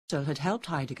Husserl had helped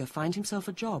Heidegger find himself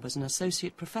a job as an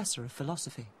associate professor of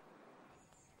philosophy.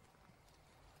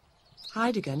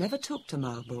 Heidegger never took to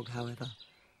Marburg, however,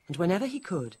 and whenever he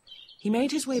could, he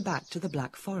made his way back to the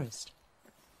Black Forest.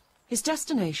 His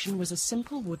destination was a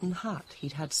simple wooden hut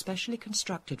he'd had specially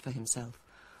constructed for himself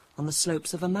on the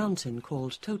slopes of a mountain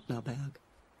called Totnaberg.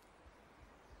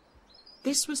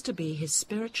 This was to be his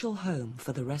spiritual home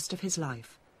for the rest of his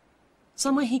life,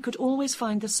 somewhere he could always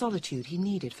find the solitude he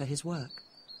needed for his work.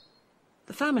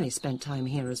 The family spent time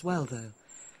here as well, though,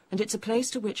 and it's a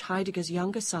place to which Heidegger's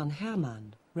younger son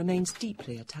Hermann remains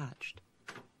deeply attached.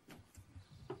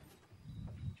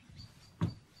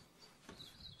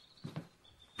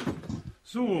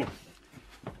 So,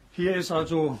 hier ist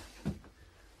also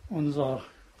unser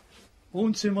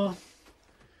Wohnzimmer.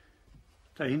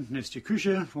 Da hinten ist die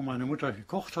Küche, wo meine Mutter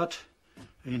gekocht hat.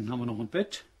 Da hinten haben wir noch ein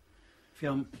Bett.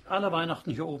 Wir haben alle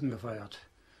Weihnachten hier oben gefeiert.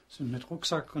 Sind mit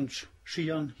Rucksack und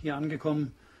Skiern hier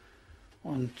angekommen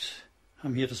und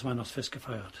haben hier das Weihnachtsfest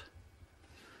gefeiert.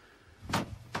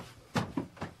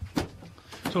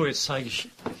 So, jetzt zeige ich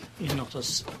Ihnen noch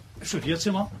das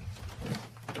Studierzimmer.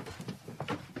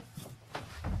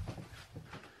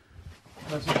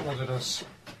 Das ist also das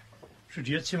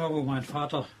Studierzimmer, wo mein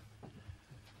Vater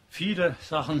viele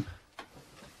Sachen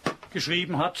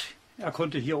geschrieben hat. Er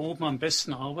konnte hier oben am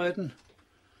besten arbeiten.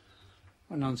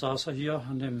 Und dann saß er hier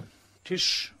an dem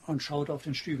Tisch und schaute auf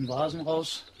den Stübenvasen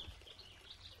raus,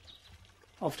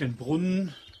 auf den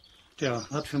Brunnen. Der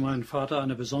hat für meinen Vater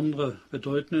eine besondere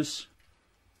Bedeutnis.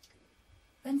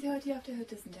 Wenn Sie heute hier auf der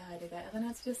Hütte sind, Herr Heidegger,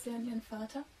 erinnert Sie das sehr an Ihren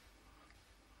Vater?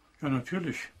 Ja,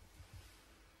 natürlich.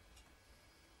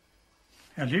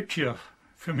 Er lebt hier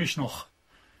für mich noch.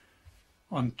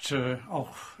 Und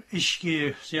auch ich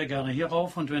gehe sehr gerne hier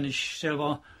rauf. Und wenn ich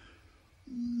selber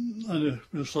eine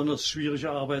besonders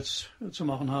schwierige Arbeit zu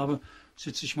machen habe,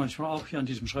 sitze ich manchmal auch hier an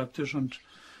diesem Schreibtisch und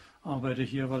arbeite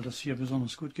hier, weil das hier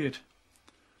besonders gut geht.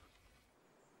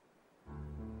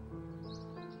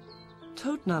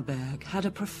 Totnaberg had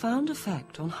a profound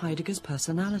effect on Heidegger's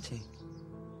personality.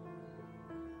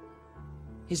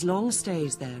 His long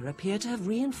stays there appear to have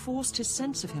reinforced his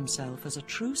sense of himself as a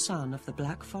true son of the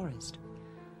Black Forest,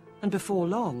 and before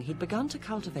long he'd begun to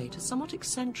cultivate a somewhat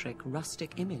eccentric,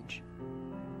 rustic image.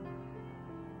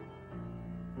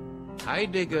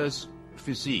 Heidegger's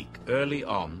physique early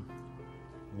on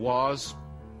was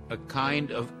a kind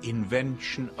of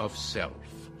invention of self.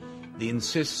 The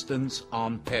insistence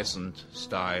on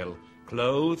peasant-style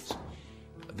clothes,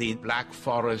 the Black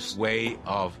Forest way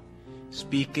of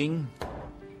speaking,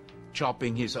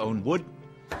 chopping his own wood,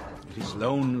 his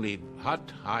lonely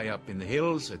hut high up in the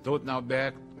hills at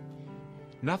Totnaberg.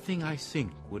 Nothing, I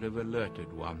think, would have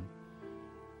alerted one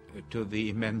to the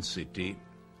immensity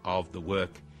of the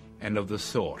work and of the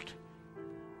thought.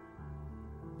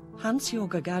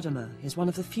 Hans-Jorger Gadamer is one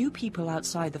of the few people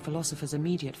outside the philosopher's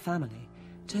immediate family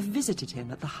to have visited him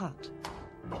at the hut.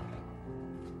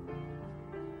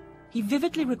 He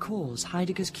vividly recalls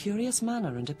Heidegger's curious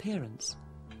manner and appearance,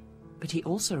 but he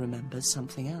also remembers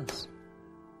something else.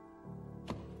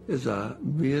 Sah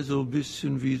mehr so ein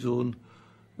bisschen wie so ein,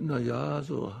 naja,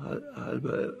 so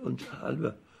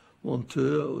halber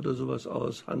Monteur oder sowas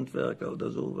aus, Handwerker oder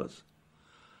sowas.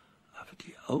 Aber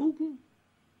die Augen,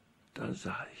 da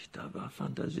sah ich, da war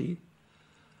Fantasie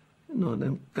nur in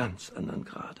einem ganz anderen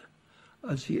Grade,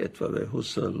 als wie etwa bei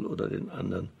Husserl oder den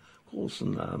anderen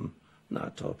großen Namen,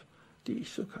 Natop, die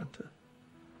ich so kannte.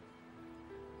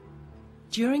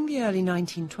 During the early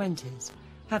 1920s,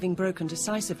 having broken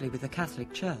decisively with the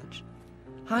Catholic Church,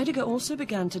 Heidegger also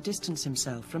began to distance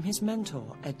himself from his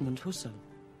mentor, Edmund Husserl.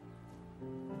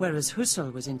 Whereas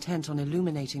Husserl was intent on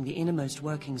illuminating the innermost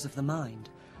workings of the mind,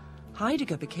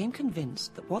 Heidegger became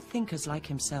convinced that what thinkers like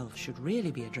himself should really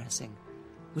be addressing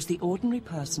was the ordinary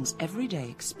person's everyday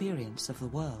experience of the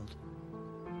world.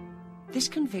 This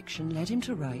conviction led him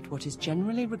to write what is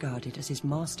generally regarded as his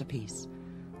masterpiece,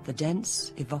 the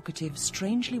dense, evocative,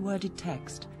 strangely worded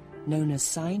text known as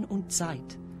Sein und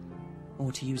Zeit,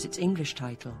 or to use its English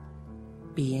title,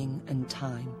 Being and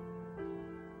Time.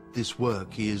 This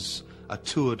work is a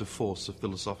tour de force of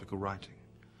philosophical writing.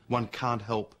 One can't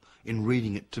help in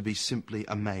reading it to be simply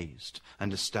amazed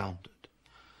and astounded.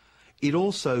 It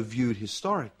also, viewed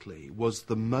historically, was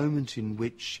the moment in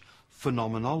which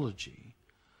phenomenology,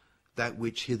 that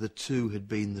which hitherto had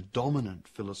been the dominant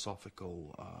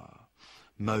philosophical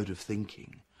mode of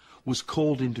thinking, was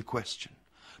called into question,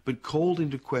 but called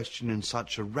into question in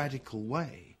such a radical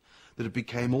way that it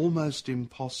became almost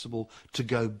impossible to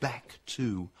go back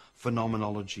to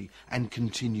phenomenology and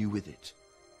continue with it.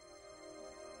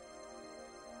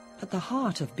 At the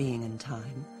heart of Being and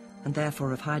Time and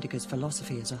therefore of Heidegger's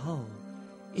philosophy as a whole,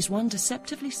 is one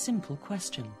deceptively simple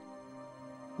question.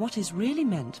 What is really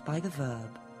meant by the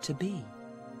verb to be?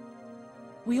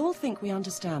 We all think we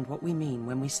understand what we mean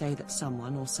when we say that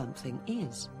someone or something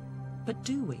is. But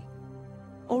do we?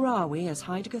 Or are we, as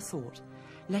Heidegger thought,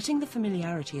 letting the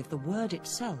familiarity of the word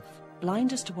itself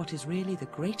blind us to what is really the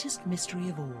greatest mystery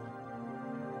of all?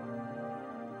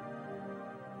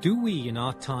 Do we, in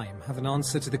our time, have an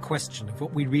answer to the question of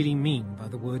what we really mean by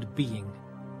the word being?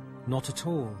 Not at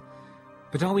all.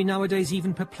 But are we nowadays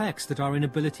even perplexed at our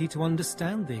inability to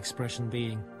understand the expression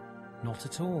being? Not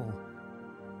at all.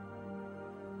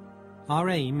 Our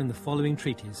aim in the following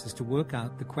treatise is to work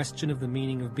out the question of the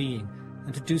meaning of being,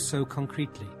 and to do so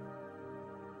concretely.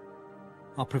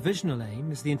 Our provisional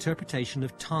aim is the interpretation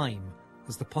of time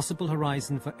as the possible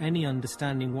horizon for any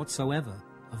understanding whatsoever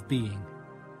of being.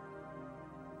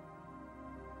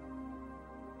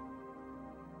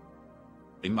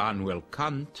 Immanuel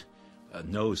Kant,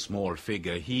 no small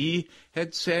figure, he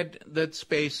had said that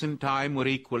space and time were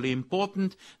equally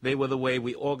important. They were the way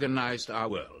we organized our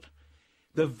world.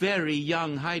 The very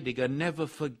young Heidegger, never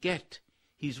forget,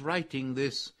 he's writing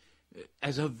this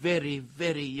as a very,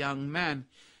 very young man,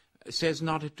 says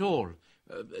not at all.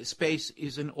 Space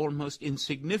is an almost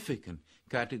insignificant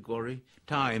category.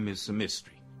 Time is the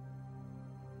mystery.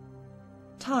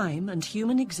 Time and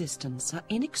human existence are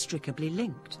inextricably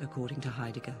linked, according to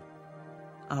Heidegger.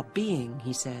 Our being,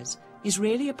 he says, is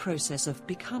really a process of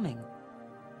becoming.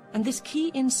 And this key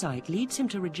insight leads him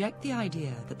to reject the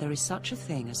idea that there is such a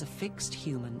thing as a fixed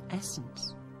human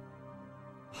essence.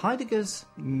 Heidegger's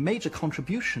major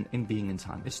contribution in Being and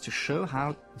Time is to show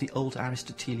how the old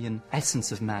Aristotelian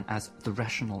essence of man as the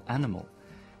rational animal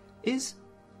is,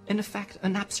 in effect,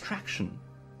 an abstraction,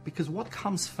 because what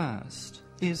comes first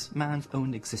is man's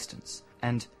own existence.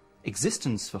 And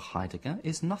existence for Heidegger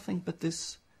is nothing but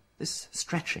this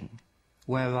stretching,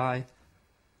 whereby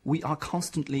we are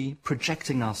constantly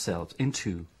projecting ourselves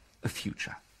into a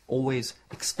future, always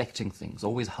expecting things,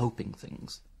 always hoping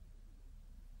things.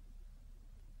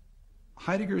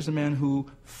 Heidegger is a man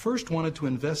who first wanted to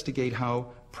investigate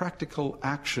how practical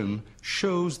action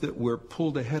shows that we're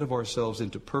pulled ahead of ourselves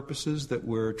into purposes that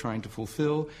we're trying to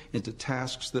fulfill, into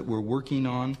tasks that we're working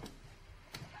on.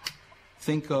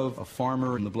 Think of a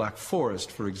farmer in the Black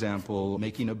Forest, for example,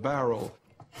 making a barrel.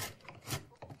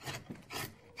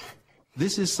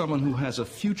 This is someone who has a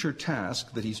future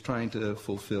task that he's trying to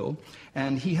fulfill,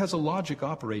 and he has a logic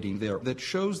operating there that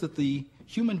shows that the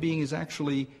human being is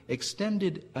actually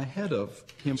extended ahead of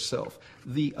himself.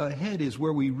 The ahead is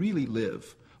where we really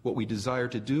live, what we desire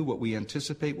to do, what we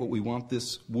anticipate, what we want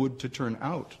this wood to turn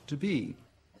out to be.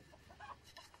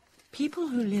 People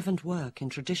who live and work in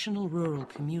traditional rural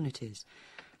communities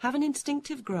have an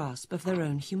instinctive grasp of their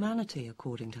own humanity,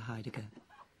 according to Heidegger.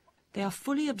 They are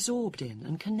fully absorbed in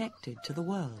and connected to the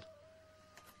world,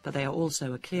 but they are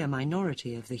also a clear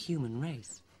minority of the human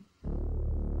race.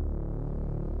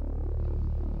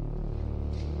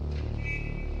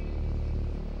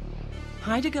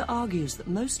 Heidegger argues that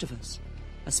most of us,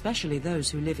 especially those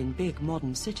who live in big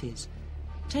modern cities,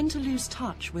 tend to lose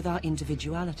touch with our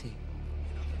individuality.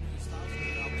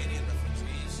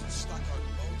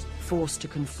 Forced to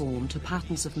conform to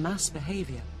patterns of mass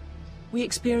behavior, we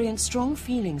experience strong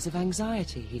feelings of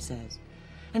anxiety, he says,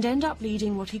 and end up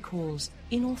leading what he calls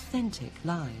inauthentic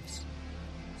lives.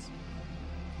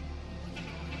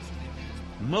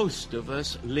 Most of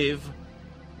us live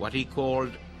what he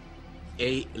called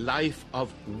a life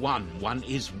of one. One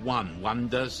is one. One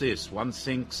does this. One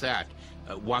thinks that.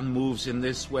 One moves in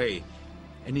this way.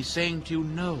 And he's saying to you,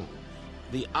 no,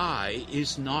 the I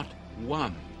is not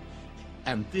one.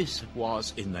 And this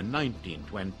was, in the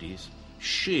 1920s,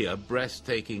 sheer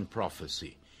breathtaking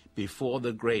prophecy before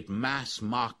the great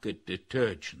mass-market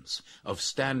detergence of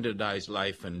standardized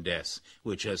life and death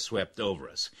which has swept over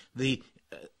us. The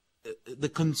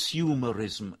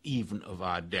consumerism even of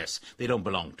our deaths. They don't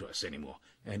belong to us anymore.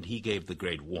 And he gave the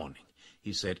great warning.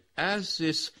 He said, as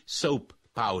this soap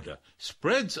powder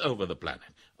spreads over the planet,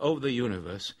 over the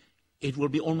universe, it will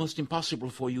be almost impossible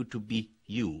for you to be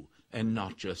you and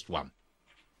not just one.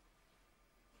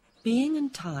 Being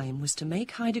and Time was to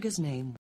make Heidegger's name